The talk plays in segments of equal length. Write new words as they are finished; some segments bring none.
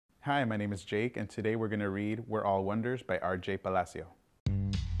Hi, my name is Jake, and today we're going to read We're All Wonders by R.J. Palacio.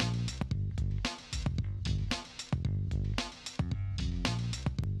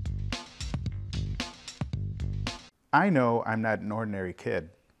 I know I'm not an ordinary kid.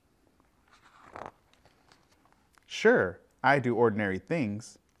 Sure, I do ordinary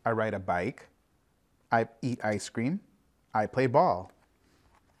things. I ride a bike. I eat ice cream. I play ball.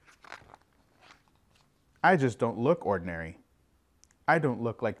 I just don't look ordinary. I don't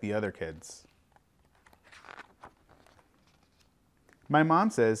look like the other kids. My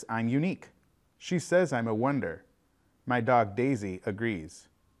mom says I'm unique. She says I'm a wonder. My dog Daisy agrees.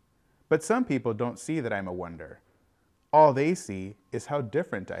 But some people don't see that I'm a wonder. All they see is how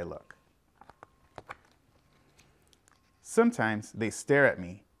different I look. Sometimes they stare at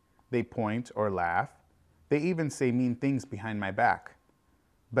me. They point or laugh. They even say mean things behind my back.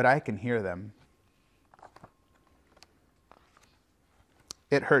 But I can hear them.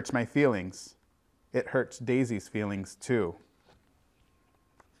 It hurts my feelings. It hurts Daisy's feelings too.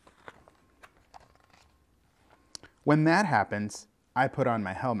 When that happens, I put on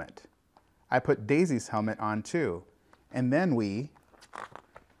my helmet. I put Daisy's helmet on too. And then we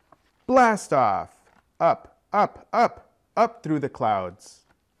blast off, up, up, up, up through the clouds.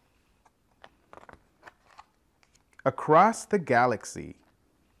 Across the galaxy.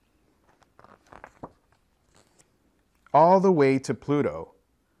 All the way to Pluto.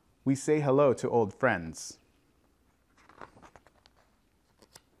 We say hello to old friends.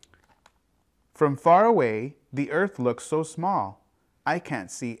 From far away, the earth looks so small. I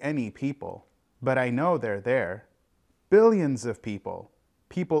can't see any people, but I know they're there. Billions of people,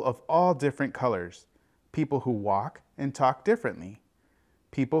 people of all different colors, people who walk and talk differently,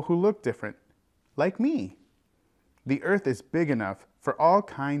 people who look different, like me. The earth is big enough for all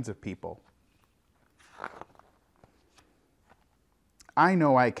kinds of people. I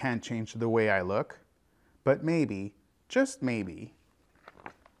know I can't change the way I look, but maybe, just maybe,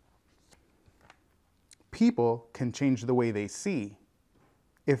 people can change the way they see.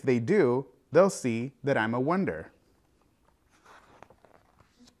 If they do, they'll see that I'm a wonder.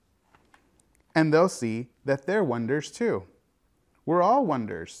 And they'll see that they're wonders too. We're all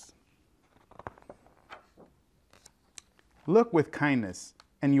wonders. Look with kindness,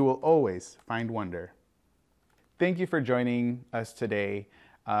 and you will always find wonder. Thank you for joining us today.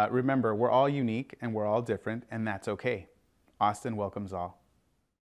 Remember, we're all unique and we're all different, and that's okay. Austin welcomes all.